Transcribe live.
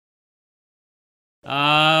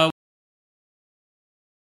Welcome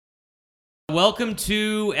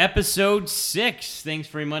to episode 6. Thanks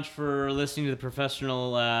very much for listening to the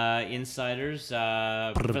Professional Insiders,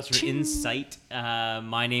 Professor Insight.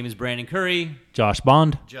 My name is Brandon Curry. Josh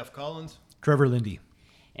Bond. Jeff Collins. Trevor Lindy.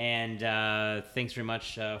 And thanks very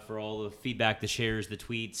much for all the feedback, the shares, the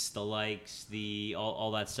tweets, the likes,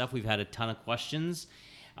 all that stuff. We've had a ton of questions.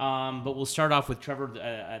 But we'll start off with Trevor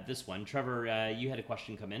at this one. Trevor, you had a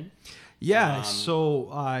question come in. Yeah,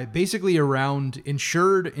 so basically around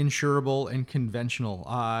insured, insurable, and conventional.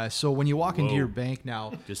 So when you walk into your bank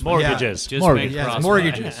now... Just mortgages. Just Mortgage. Yes,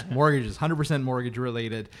 mortgages, 100% mortgage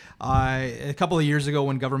related. A couple of years ago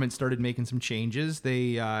when government started making some changes,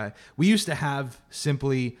 we used to have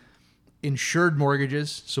simply insured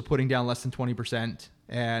mortgages, so putting down less than 20%.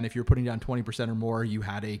 And if you're putting down 20% or more, you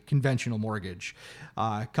had a conventional mortgage.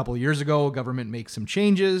 A couple of years ago, government makes some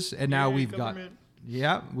changes, and now we've got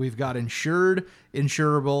insured,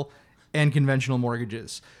 insurable, and conventional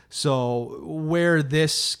mortgages. So where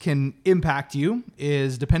this can impact you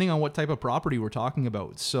is depending on what type of property we're talking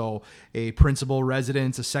about. So a principal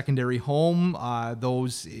residence, a secondary home,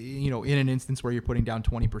 those, in an instance where you're putting down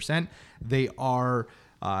 20%, they are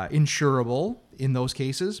insurable in those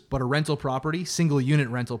cases, but a rental property, single unit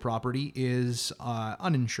rental property, is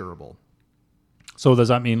uninsurable. So does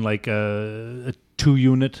that mean like a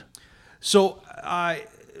 2-unit? So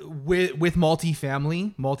with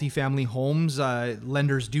multifamily homes,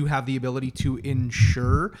 lenders do have the ability to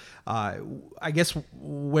insure. I guess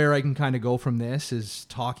where I can kind of go from this is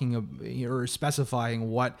talking or specifying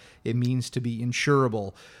what it means to be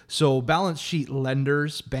insurable. So balance sheet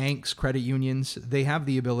lenders, banks, credit unions, they have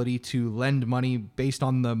the ability to lend money based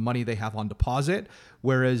on the money they have on deposit.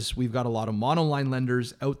 Whereas we've got a lot of monoline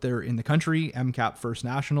lenders out there in the country, MCAP, First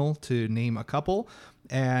National, to name a couple.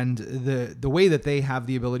 And the way that they have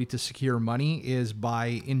the ability to secure money is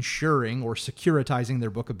by insuring or securitizing their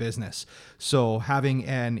book of business. So having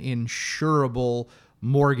an insurable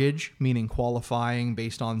mortgage, meaning qualifying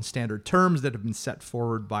based on standard terms that have been set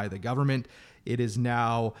forward by the government, it is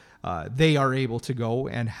now they are able to go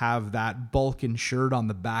and have that bulk insured on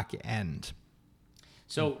the back end.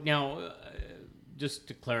 So now... just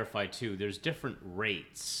to clarify too, there's different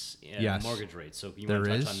rates, yes. Mortgage rates. So you want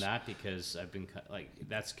to touch on that because I've been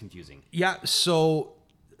that's confusing. Yeah. So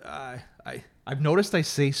I've noticed I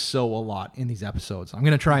say "so" a lot in these episodes. I'm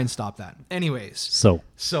going to try and stop that. Anyways. So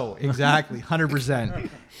exactly, 100%.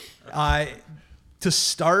 To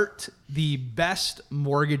start, the best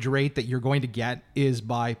mortgage rate that you're going to get is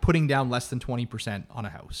by putting down less than 20% on a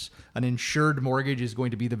house. An insured mortgage is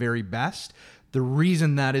going to be the very best. The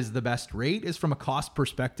reason that is the best rate is from a cost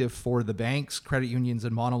perspective for the banks, credit unions,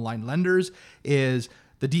 and monoline lenders is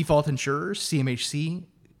the default insurers, CMHC,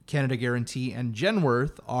 Canada Guarantee, and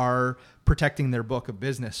Genworth are protecting their book of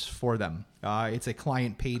business for them. It's a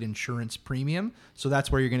client-paid insurance premium, so that's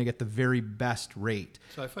where you're going to get the very best rate.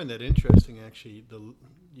 So I find that interesting, actually.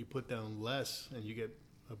 You put down less and you get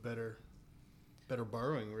a better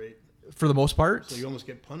borrowing rate. For the most part. So you almost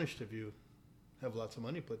get punished if you have lots of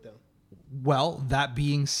money put down. Well, that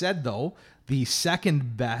being said, though, the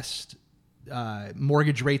second best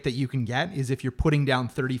mortgage rate that you can get is if you're putting down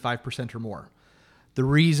 35% or more. The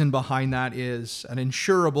reason behind that is an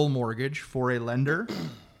insurable mortgage for a lender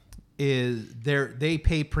is they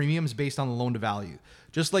pay premiums based on the loan to value.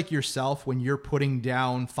 Just like yourself, when you're putting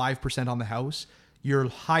down 5% on the house, your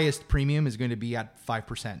highest premium is going to be at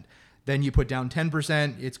 5%. Then you put down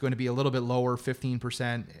 10%, it's going to be a little bit lower, 15%,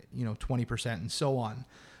 20%, and so on.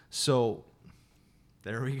 So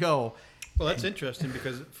there we go. Well, that's interesting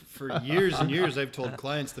because for years and years, I've told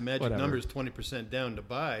clients the magic number is 20% down to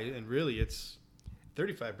buy, and really it's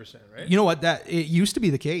 35%, right? You know what? It used to be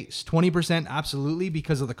the case. 20%, absolutely,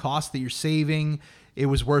 because of the cost that you're saving. It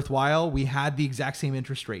was worthwhile. We had the exact same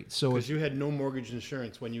interest rate. So because you had no mortgage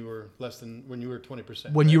insurance when you were 20%. When you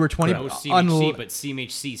were 20%. That was CMHC, but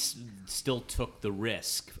CMHC still took the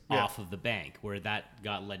risk off of the bank, where that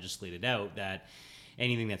got legislated out that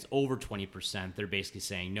anything that's over 20%, they're basically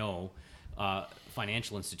saying, no,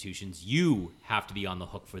 financial institutions, you have to be on the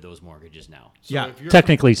hook for those mortgages now. So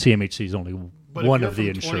technically CMHC is only one of the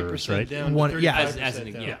insurers, right?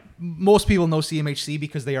 Most people know CMHC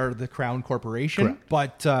because they are the Crown Corporation.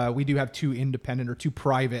 Correct. But we do have two independent or two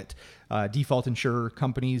private default insurer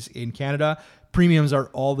companies in Canada. Premiums are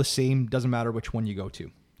all the same, doesn't matter which one you go to.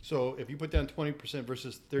 So if you put down 20%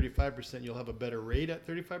 versus 35%, you'll have a better rate at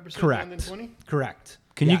 35% Correct. than 20%? Correct.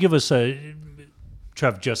 Can you give us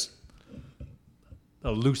Trev, just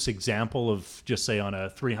a loose example of just say on a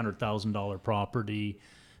 $300,000 property,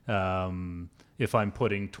 if I'm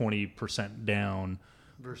putting 20% down,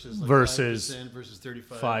 versus like versus 5% versus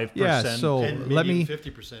 35. 5%. Yeah, so And maybe let me.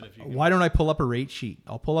 50% if you can. Why don't I pull up a rate sheet?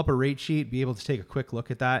 I'll pull up a rate sheet, be able to take a quick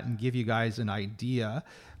look at that, and give you guys an idea.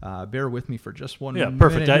 Bear with me for just one minute.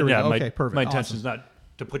 perfect. Here we Yeah, go. my, Okay, perfect. my Awesome. intention is not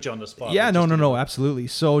to put you on the spot. Yeah, but no, just no, to- no, absolutely.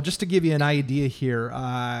 So just to give you an idea here,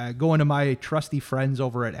 going to my trusty friends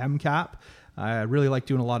over at MCAP, I really like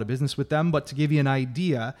doing a lot of business with them. But to give you an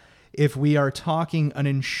idea, if we are talking an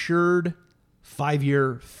insured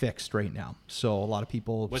 5-year fixed right now, so a lot of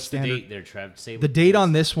people. What's the date there, Trev? Say The date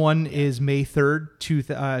on this one is May 3rd,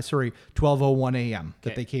 12:01 a.m.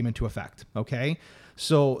 that Okay. they came into effect. Okay.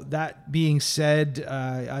 So that being said,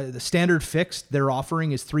 the standard fixed they're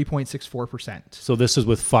offering is 3.64%. So this is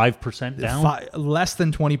with 5% down? Less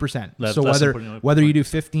than 20%. Less- So less than whether 20%. whether you do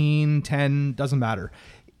 15, 10, doesn't matter.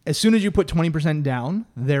 As soon as you put 20% down,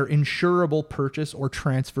 their insurable purchase or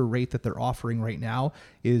transfer rate that they're offering right now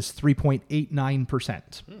is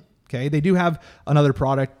 3.89%. Okay, they do have another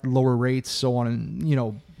product, lower rates, so on,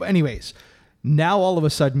 and But anyways, now all of a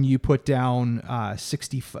sudden you put down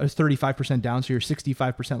 35% down, so you're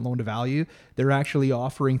 65% loan to value. They're actually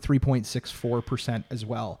offering 3.64% as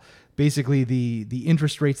well. Basically, the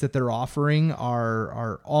interest rates that they're offering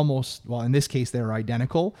are almost, well, in this case, they're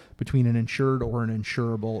identical between an insured or an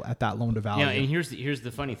insurable at that loan to value. Yeah, and here's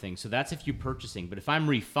the funny thing. So that's if you're purchasing, but if I'm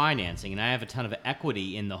refinancing and I have a ton of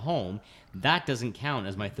equity in the home, that doesn't count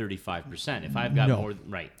as my 35%. If I've got No. more,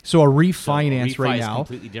 right? So a So refinance refi right is now,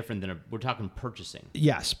 completely different than we're talking purchasing.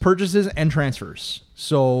 yes, purchases and transfers.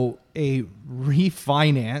 So a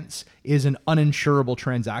refinance is an uninsurable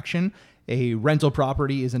transaction. A rental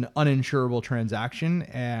property is an uninsurable transaction.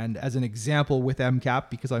 And as an example with MCAP,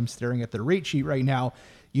 because I'm staring at the rate sheet right now,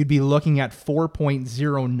 you'd be looking at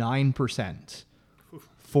 4.09%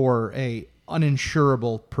 for a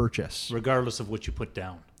uninsurable purchase, Regardless of what you put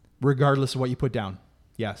down. regardless of what you put down.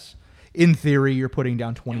 Yes. In theory, you're putting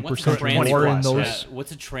down And 20% what's a more in transfer? those.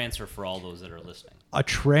 What's a transfer for all those that are listening? A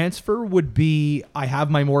transfer would be I have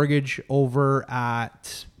my mortgage over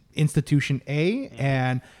at Institution A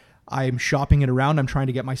and I'm shopping it around. I'm trying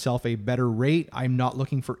to get myself a better rate. I'm not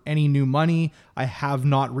looking for any new money. I have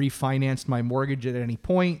not refinanced my mortgage at any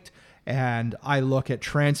point, and I look at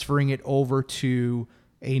transferring it over to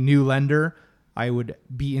a new lender. I would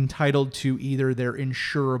be entitled to either their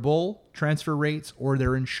insurable transfer rates or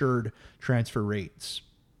their insured transfer rates.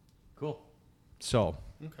 Cool. So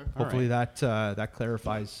Okay. hopefully that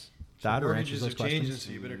clarifies that or Mortgages answers are those changing, questions.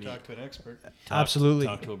 so you better talk to an expert. Absolutely.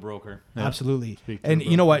 Talk to a broker. Absolutely. Speak to a And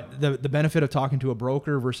you know what? The benefit of talking to a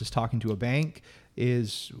broker versus talking to a bank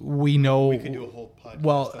is we know. We could do a whole podcast.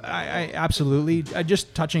 Well, on that I alone. absolutely.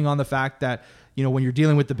 Just touching on the fact that, when you're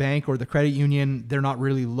dealing with the bank or the credit union, they're not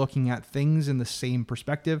really looking at things in the same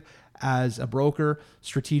perspective as a broker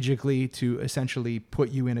strategically to essentially put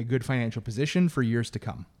you in a good financial position for years to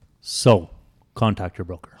come. So, contact your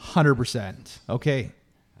broker. 100%. Okay.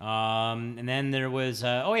 And then there was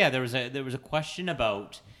there was a question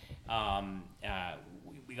about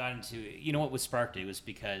we got into what was sparked it was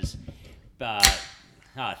because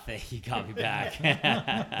you got me back.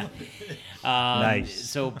 Nice.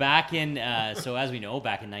 So back in as we know,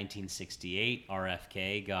 back in 1968,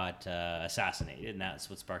 RFK got assassinated, and that's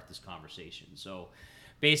what sparked this conversation. So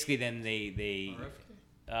basically, then they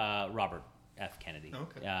Robert F. Kennedy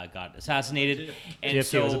got assassinated, and JFK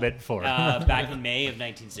so was a bit before. back in May of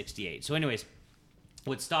 1968. So, anyways,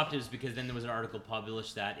 what stopped it is because then there was an article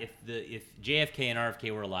published that if JFK and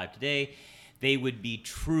RFK were alive today, they would be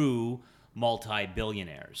true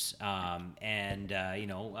multi-billionaires,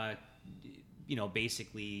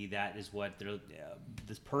 basically that is what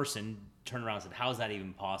this person turned around and said, how is that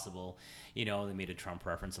even possible? They made a Trump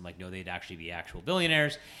reference. I'm like, no, they'd actually be actual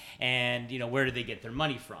billionaires. And, where do they get their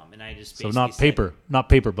money from? And I just So basically not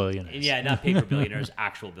paper billionaires. yeah, not paper billionaires,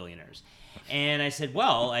 actual billionaires. And I said,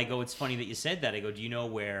 well, it's funny that you said that. I go, do you know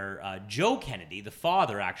where Joe Kennedy, the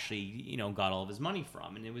father, actually, got all of his money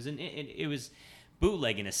from? And it was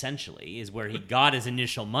bootlegging, essentially, is where he got his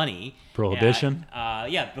initial money. Prohibition?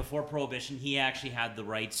 Before Prohibition, he actually had the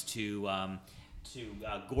rights to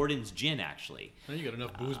Gordon's Gin, actually. Well, you got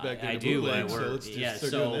enough booze back there I to do. bootleg, so let's just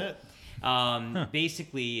start doing that.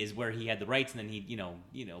 Basically is where he had the rights, and then he,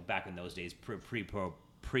 back in those days,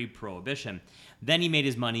 pre-prohibition, then he made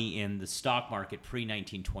his money in the stock market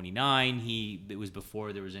pre-1929. It was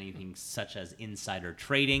before there was anything such as insider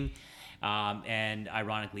trading, and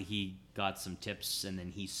ironically, he got some tips, and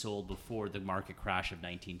then he sold before the market crash of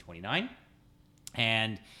 1929,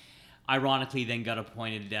 and ironically then got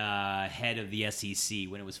appointed head of the SEC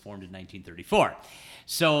when it was formed in 1934.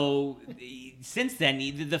 So since then,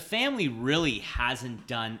 the family really hasn't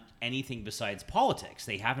done anything besides politics.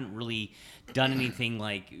 They haven't really done anything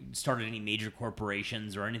like started any major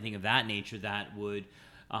corporations or anything of that nature that would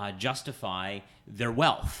justify their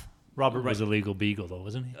wealth. Robert was a legal beagle, though,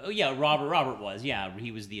 wasn't he? Oh yeah, Robert was. Yeah,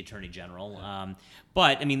 he was the attorney general.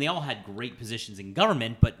 But I mean, they all had great positions in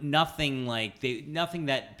government, but nothing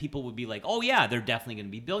that people would be like, oh yeah, they're definitely going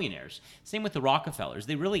to be billionaires. Same with the Rockefellers.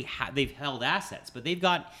 They really they've held assets, but they've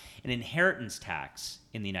got an inheritance tax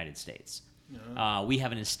in the United States. We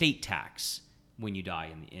have an estate tax when you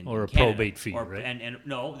die in or a Canada. probate fee, right? And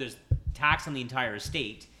no, there's tax on the entire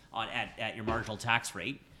estate at your marginal tax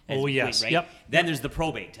rate. Oh, yes. Right? Yep. Then there's the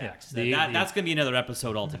probate tax. Yeah. That's going to be another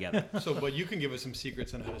episode altogether. So, but you can give us some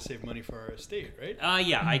secrets on how to save money for our estate, right?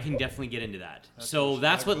 Yeah, I can definitely get into that.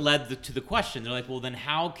 That's what led to the question. They're like, well, then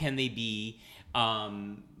how can they be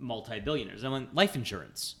multi-billionaires? I mean, life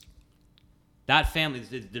insurance. That family,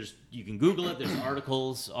 you can Google it. There's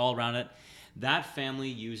articles all around it. That family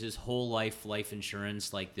uses whole life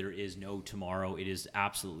insurance like there is no tomorrow. It is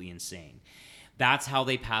absolutely insane. That's how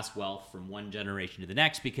they pass wealth from one generation to the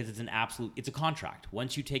next because it's a contract.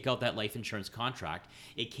 Once you take out that life insurance contract,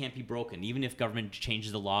 it can't be broken. Even if government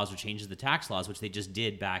changes the laws or changes the tax laws, which they just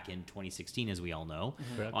did back in 2016, as we all know,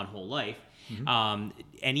 on whole life,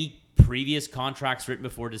 any previous contracts written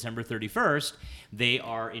before December 31st, they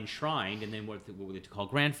are enshrined and then what they call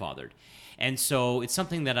grandfathered. And so it's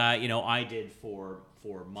something that I did for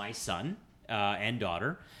my son and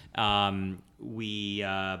daughter. We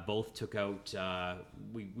both took out,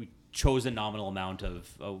 we chose a nominal amount of,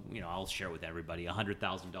 I'll share with everybody,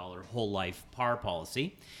 $100,000 whole life par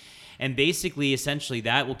policy. And basically, essentially,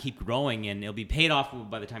 that will keep growing and it'll be paid off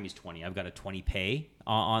by the time he's 20. I've got a 20 pay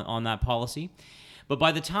on that policy. But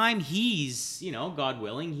by the time he's, God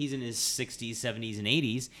willing, he's in his 60s, 70s, and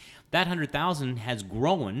 80s, that $100,000 has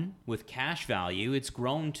grown with cash value. It's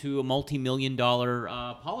grown to a multi-million-dollar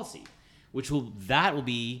policy, which will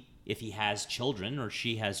be, if he has children or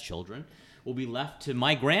she has children, will be left to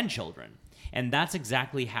my grandchildren. And that's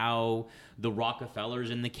exactly how the Rockefellers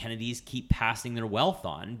and the Kennedys keep passing their wealth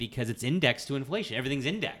on because it's indexed to inflation. Everything's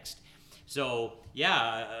indexed. So,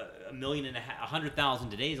 yeah, $100,000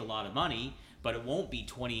 today is a lot of money, but it won't be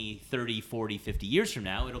 20, 30, 40, 50 years from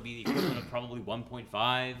now. It'll be the equivalent of probably 1.5,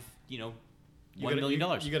 $1 million. You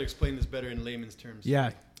got to explain this better in layman's terms.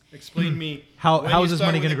 Yeah. Explain me how is this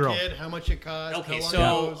money going to grow? Kid, how much it costs? Okay, how long so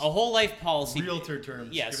it goes, a whole life policy. Realtor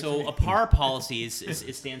terms. Yeah, Give it to so me. a PAR policy it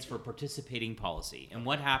stands for participating policy, and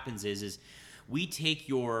what happens is we take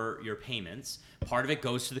your payments. Part of it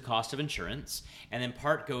goes to the cost of insurance, and then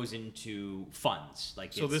part goes into funds.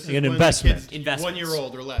 So this is an when investment. the kid's Investments. 1 year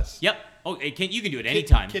old or less. Yep. Oh, you can do it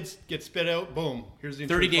anytime. Kids get spit out. Boom. Here's the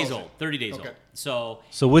 30 insurance days policy. old. 30 days Okay. old.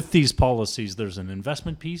 So with these policies, there's an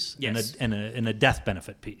investment piece Yes. and a death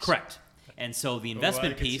benefit piece. Correct. And so the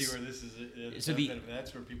investment I can piece. See where this is. So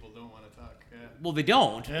That's where people don't want to talk. Yeah. Well, they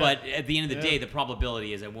don't, Yeah. but at the end of the Yeah. day, the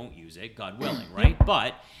probability is I won't use it, God willing, right?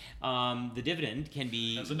 But the dividend can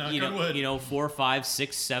be, That's a knock on wood. 4, 5,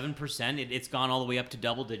 6, 7%. It's gone all the way up to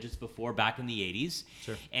double digits before back in the 80s.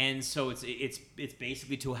 Sure. And so it's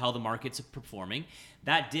basically to how the markets are performing.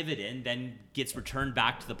 That dividend then gets returned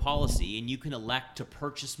back to the policy, and you can elect to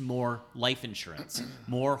purchase more life insurance,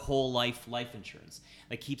 more whole life insurance.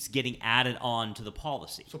 That keeps getting added on to the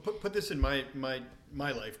policy. So put this in my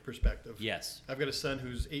life perspective. Yes. I've got a son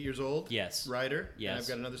who's 8 years old. Yes. Ryder. Yes. And I've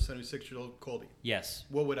got another son who's 6 years old, Colby. Yes.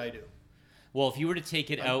 What would I do? Well, if you were to take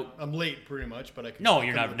it out. I'm late pretty much, but I can. No, still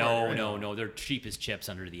you're come not. to the party, No, right? no. They're cheap as chips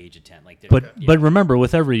under the age of 10. But remember,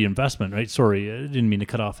 with every investment, right? Sorry, I didn't mean to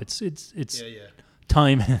cut off. It's Yeah.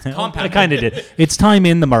 time. I compounding. kind of did. It's time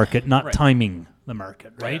in the market, not Right. timing the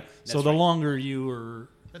market, right? That's So the right. longer you've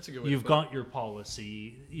That's a good way to put got your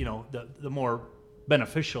policy, the more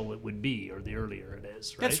beneficial it would be, or the earlier it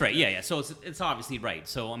is, right? That's right. Yeah. So it's obviously right.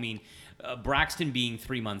 So I mean, Braxton being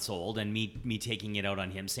 3 months old and me taking it out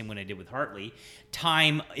on him, same when I did with Hartley.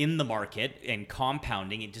 Time in the market and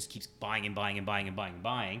compounding, it just keeps buying and buying and buying and buying and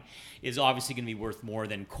buying, is obviously going to be worth more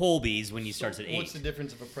than Colby's when he starts at 8. What's the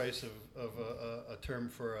difference of a price of a term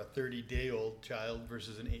for a 30-day-old child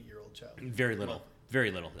versus an 8-year-old child? Very little. Well,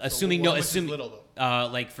 Very little. how Assuming much is little, though?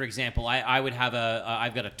 like for example, I would have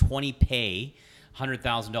I've got a 20 pay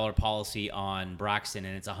 $100,000 policy on Braxton,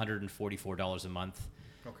 and it's $144 a month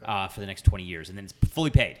for the next 20 years, and then it's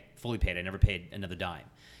fully paid. I never paid another dime,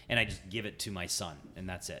 and I just give it to my son, and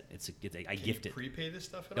that's it. I gift Can it. you prepay this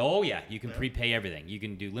stuff at all? Oh yeah, you can prepay everything. You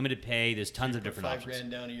can do limited pay. There's tons of different options.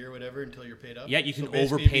 $5,000 down a year, whatever, until you're paid up. Yeah, you can basically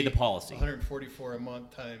overpay it'd the be policy. $144 a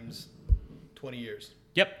month times 20 years.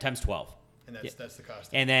 Yep, times 12. And that's the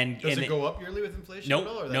cost. And then Does and it go up yearly with inflation? Nope, at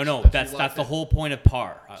all, or no. you That's locked the in? whole point of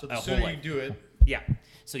par. So the a whole sooner you life. do it, Yeah.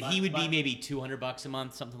 So he would be maybe $200 a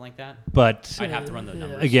month, something like that. But I'd have to run the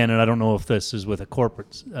numbers. again, and I don't know if this is with a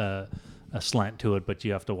corporate a slant to it, but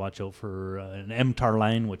you have to watch out for an MTAR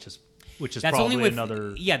line, which is That's probably only with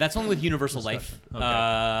another. that's only with universal life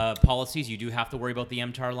Okay. policies. You do have to worry about the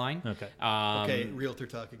MTAR line. Okay. okay, realtor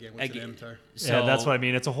talk again. What's an MTAR? So, Yeah, that's what I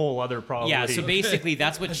mean. It's a whole other problem. Yeah, so basically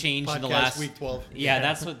that's what changed in the Podcast last week 12. Yeah,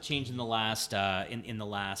 that's what changed in the last in the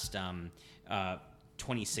last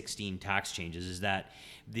 2016 tax changes is that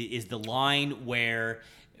the line where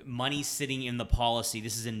money's sitting in the policy.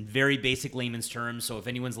 This is in very basic layman's terms, so if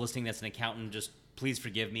anyone's listening that's an accountant, just please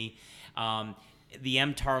forgive me. The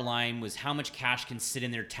MTAR line was how much cash can sit in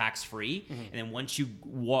there tax-free, and then once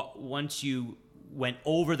you went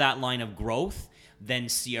over that line of growth, then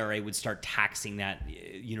CRA would start taxing that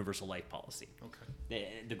universal life policy. Okay.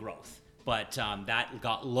 The growth. But that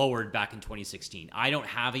got lowered back in 2016. I don't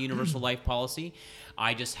have a universal life policy.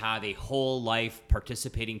 I just have a whole life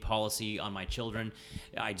participating policy on my children.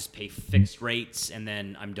 I just pay fixed rates, and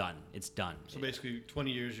then I'm done. It's done. So basically,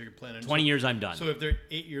 20 years you're planning. 20 years, I'm done. So if they're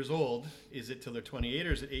 8 years old, is it till they're 28,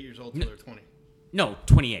 or is it 8 years old till they're 20? No,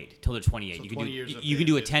 28 till they're 28. So you can 20 do years of you can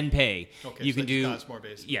do a pay. 10 pay. Okay, you so can that just do costs more,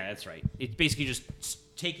 basically. Yeah, that's right. It's basically just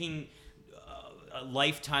taking a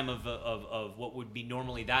lifetime of what would be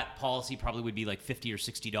normally that policy probably would be like $50 or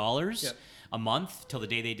 $60 Yep. a month till the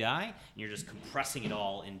day they die, and you're just compressing it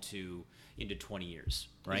all into 20 years,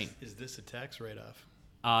 right? Is this a tax write-off?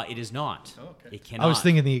 It is not. Oh, okay. It cannot. I was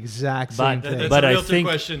thinking the exact same But- thing. That's But a I realtor think-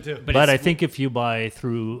 question too. But But I it's- think if you buy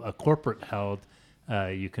through a corporate held,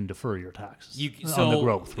 you can defer your taxes on the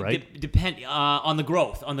growth, right? Depend on the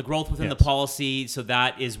growth within the Yes. policy. So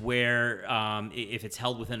that is where if it's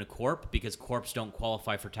held within a corp, because corps don't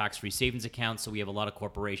qualify for tax-free savings accounts. So we have a lot of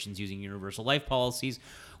corporations using universal life policies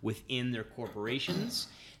within their corporations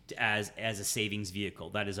as a savings vehicle.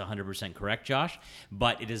 That is 100% correct, Josh.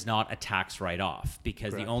 But it is not a tax write-off,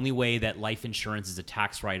 because Correct. the only way that life insurance is a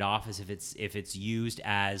tax write-off is if it's used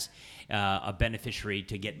as a beneficiary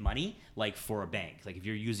to get money, like for a bank. Like if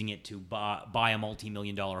you're using it to buy a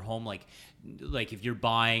multi-million-dollar home, like if you're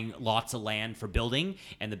buying lots of land for building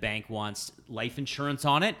and the bank wants life insurance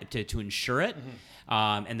on it to insure it,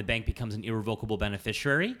 and the bank becomes an irrevocable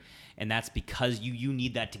beneficiary, and that's because you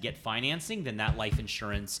need that to get financing, then that life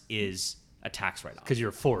insurance is a tax write-off. Because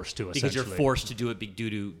you're forced to, Because essentially. you're forced to do it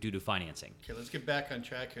due to financing. Okay, let's get back on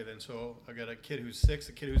track here then. So I got a kid who's 6,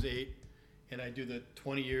 a kid who's 8, and I do the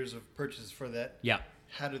 20 years of purchases for that. Yeah.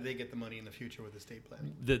 How do they get the money in the future with estate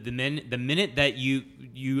planning? The minute that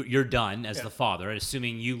you're done as Yeah. the father,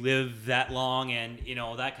 assuming you live that long and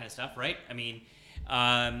that kind of stuff, right? I mean,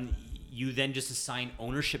 you then just assign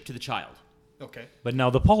ownership to the child. Okay. But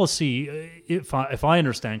now the policy, if I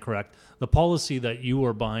understand correct, the policy that you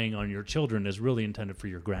are buying on your children is really intended for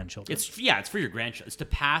your grandchildren. It's for your grandchildren. It's to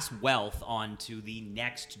pass wealth on to the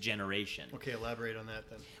next generation. Okay, elaborate on that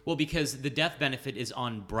then. Well, because the death benefit is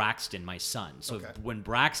on Braxton, my son. So Okay. when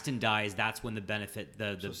Braxton dies, that's when the benefit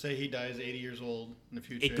So say he dies 80 years old in the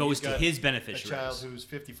future. It goes he's to got his a beneficiaries. child who's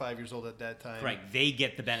 55 years old at that time. right, they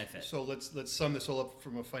get the benefit. So let's sum this all up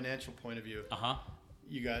from a financial point of view. Uh-huh.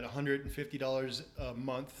 You got $150 a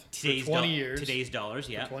month Today's for 20 years. Today's dollars,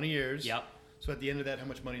 yeah. 20 years. Yep. So at the end of that, how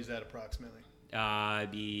much money is that approximately?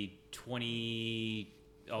 It'd be 20.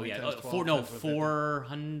 Oh 20 yeah, times 12 4 no times 150.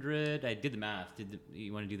 400. I did the math.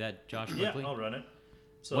 You want to do that, Josh? yeah, Quickly? I'll run it.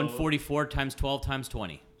 So 144 times 12 times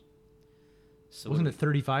 20. So Wasn't it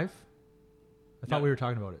 35? I thought No. we were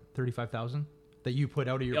talking about it. 35,000 that you put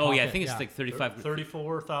out of your Oh pocket. yeah, I think it's like 35.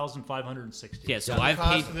 34,560. Yeah, so the I've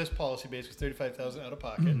cost paid of this policy basically is $35,000 out of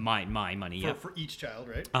pocket my money. Yeah. for each child,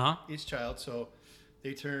 right? Uh huh. Each child. So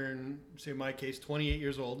they turn, say in my case, 28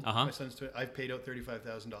 years old. Uh-huh. My son's, I've paid out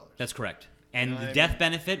 $35,000. That's correct. And the I'm- death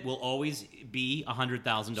benefit will always be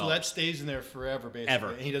 $100,000. So that stays in there forever, basically. Ever.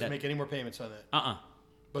 And he doesn't That- make any more payments on that. Uh-uh.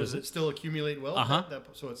 But does it still accumulate wealth? Uh-huh.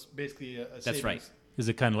 So it's basically a That's savings. right. Is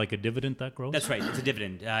it kind of like a dividend that grows? That's right. It's a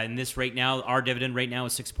dividend. And this right now, our dividend right now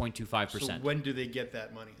is So 6.25%. when do they get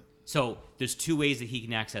that money? So there's two ways that he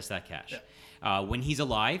can access that cash. When he's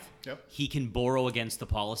alive, Yep. he can borrow against the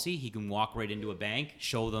policy. He can walk right into a bank,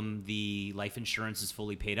 show them the life insurance is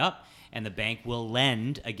fully paid up, and the bank will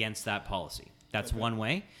lend against that policy. That's one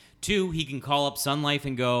way. Two, he can call up Sun Life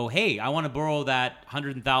and go, hey, I want to borrow that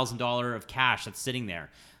 $100,000 of cash that's sitting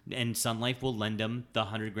there. And Sun Life will lend him the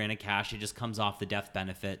 $100,000 of cash. It just comes off the death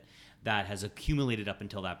benefit that has accumulated up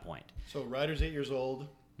until that point. So Ryder's 8 years old.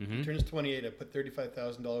 Mm-hmm. He turns 28. I put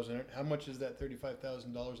 $35,000 in it. How much is that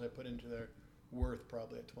 $35,000 I put into there worth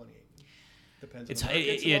probably at 28? Depends It's on the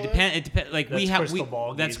markets it and all that? depend. It depend. Like we That's have crystal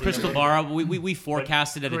ball that's gazing. crystal ball. We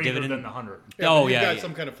forecasted at a Greater dividend. than 100. Yeah, Oh but you've yeah, got yeah.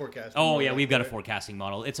 some kind of forecast. Oh yeah, model, we've got a right? forecasting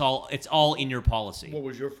model. It's all in your policy. What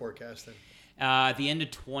was your forecast then? At the end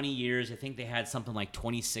of 20 years, I think they had something like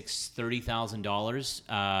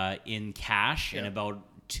 $30,000 in cash and Yeah. about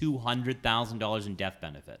 $200,000 in death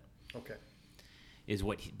benefit Okay. is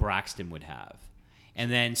what Braxton would have. And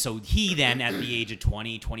then, so he then, at the age of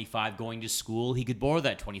 20, 25, going to school, he could borrow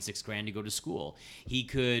that 26 grand to go to school. He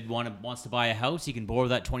could wants to buy a house. He can borrow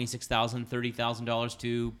that $26,000, $30,000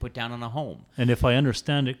 to put down on a home. And if I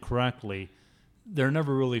understand it correctly, they're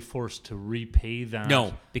never really forced to repay that.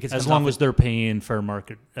 No, because it as comes long off as they're paying fair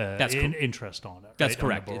market interest on it. That's right, on the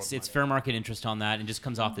correct. borrowed It's money. fair market interest on that and just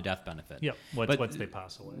comes off the death benefit. Yep. But Once they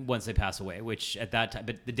pass away. Once they pass away, which at that time,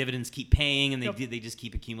 but the dividends keep paying and they just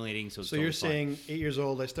keep accumulating. So, it's So totally you're fine. saying 8 years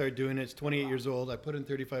old, I started doing it. It's 28 years old. I put in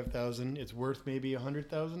 35,000. It's worth maybe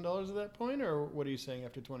 $100,000 at that point, or what are you saying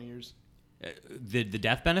after 20 years? The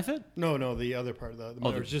death benefit? No, the other part of the Oh,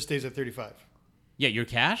 it just stays at 35. Yeah, your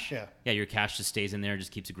cash? Yeah. Yeah, your cash just stays in there and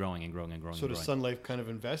just keeps growing and growing and growing So and does growing. Sun Life kind of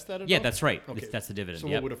invest that at Yeah, all? that's right. Okay. That's the dividend. So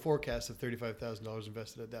Yep. what would a forecast of $35,000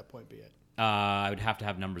 invested at that point be at? I would have to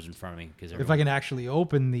have numbers in front of me because If I can actually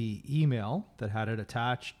open the email that had it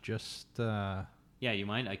attached, just yeah, you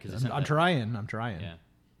mind? Because I'm trying. Yeah.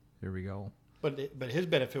 Here we go. But his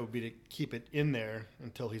benefit would be to keep it in there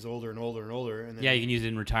until he's older and older and older. And then Yeah, you can use it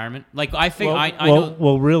in retirement. Like I think I well, know.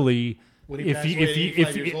 well, really, When he if passes you, away if at you, 85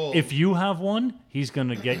 if, years you, old. if you have one, he's going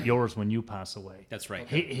to get yours when you pass away. That's right.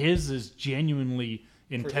 His is genuinely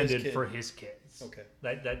intended kid. for his kids. Okay.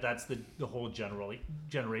 That's the whole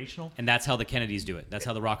generational. And that's how the Kennedys do it. That's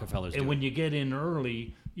how the Rockefellers do And it. when you get in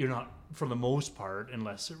early, you're not, for the most part,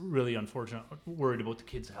 unless really unfortunate, worried about the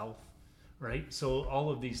kid's health, right? So all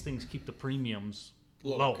of these things keep the premiums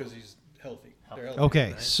low. because he's healthy. They're healthy.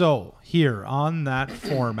 Okay, so here on that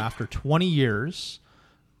form, after 20 years,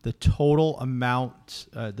 the total amount,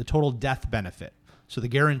 the total death benefit. So the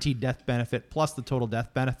guaranteed death benefit plus the total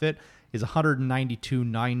death benefit is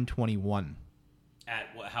 $192,921.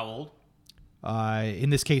 At what, how old? In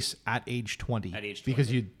this case, at age 20. At age 20. Because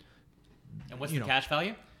And what's the cash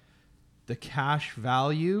value? the cash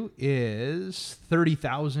value is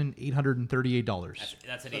 $30,838. That's at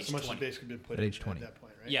That's age how much has 20. basically been put At in age 20. at that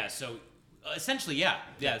point, right? Yeah, so essentially, yeah,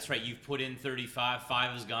 that's right. You've put in 35,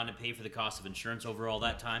 5 has gone to pay for the cost of insurance over all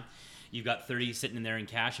that time. You've got 30 sitting in there in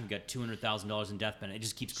cash, and you've got $200,000 in death benefit. It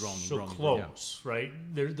just keeps growing and So growing. and growing. close, right?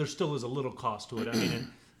 There still is a little cost to it. I mean, in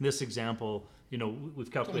this example, we've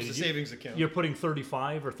calculated. Almost a savings account. You're putting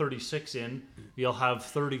 35 or 36 in. You'll have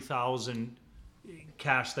 30,000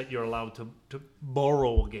 cash that you're allowed to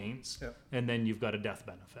borrow against, Yep. and then you've got a death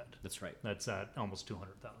benefit. That's right. That's at almost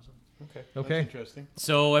 200,000. Okay. Okay. That's interesting.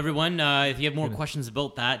 So everyone, if you have more questions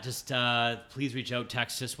about that, just please reach out,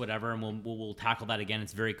 text us, whatever, and we'll tackle that again.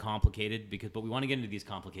 It's very complicated but we want to get into these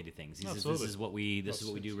complicated things. This Absolutely. is what we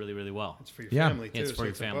do really, really well. It's for your Yeah. family, too. It's for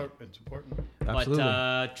your family. It's important. Absolutely.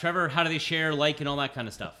 But Trevor, how do they share, like, and all that kind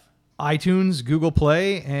of stuff? iTunes, Google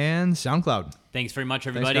Play, and SoundCloud. Thanks very much,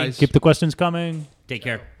 everybody. guys. Keep the questions coming. Take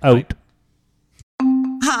care. Out.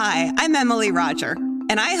 Hi, I'm Emily Roger,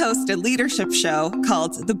 and I host a leadership show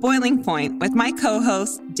called The Boiling Point with my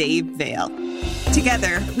co-host, Dave Vale.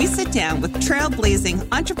 Together, we sit down with trailblazing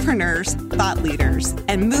entrepreneurs, thought leaders,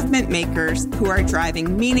 and movement makers who are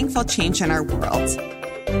driving meaningful change in our world.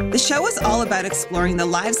 The show is all about exploring the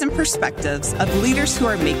lives and perspectives of leaders who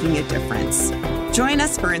are making a difference. Join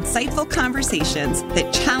us for insightful conversations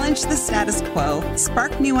that challenge the status quo,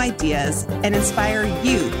 spark new ideas, and inspire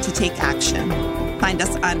you to take action. Find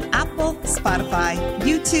us on Apple, Spotify,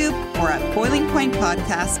 YouTube, or at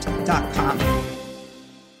boilingpointpodcast.com.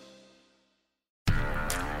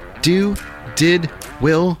 Do, Did,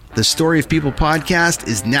 Will, the Story of People podcast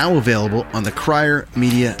is now available on the Crier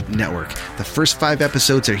Media Network. The first 5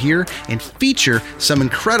 episodes are here and feature some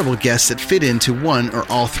incredible guests that fit into one or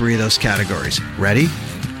all 3 of those categories. Ready?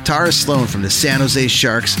 Tara Sloan from the San Jose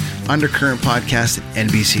Sharks, Undercurrent podcast at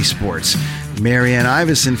NBC Sports. Marianne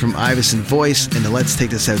Iveson from Iveson Voice and the Let's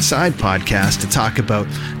Take This Outside podcast to talk about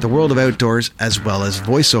the world of outdoors as well as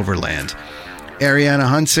voiceover land. Ariana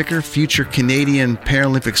Hunsicker, future Canadian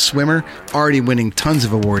Paralympic swimmer, already winning tons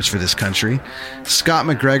of awards for this country. Scott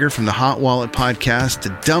McGregor from the Hot Wallet podcast to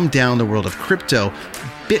dumb down the world of crypto,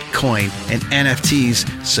 Bitcoin, and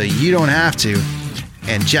NFTs so you don't have to.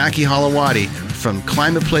 And Jackie Holowati from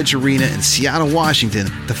Climate Pledge Arena in Seattle, Washington,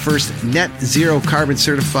 the first net zero carbon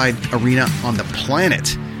certified arena on the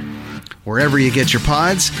planet. Wherever you get your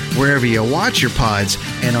pods, wherever you watch your pods,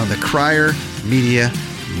 and on the Crier Media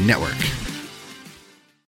Network.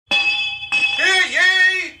 Hear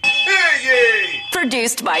ye! Hear ye!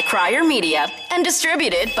 Produced by Crier Media and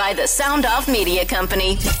distributed by the Sound Off Media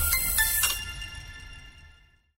Company.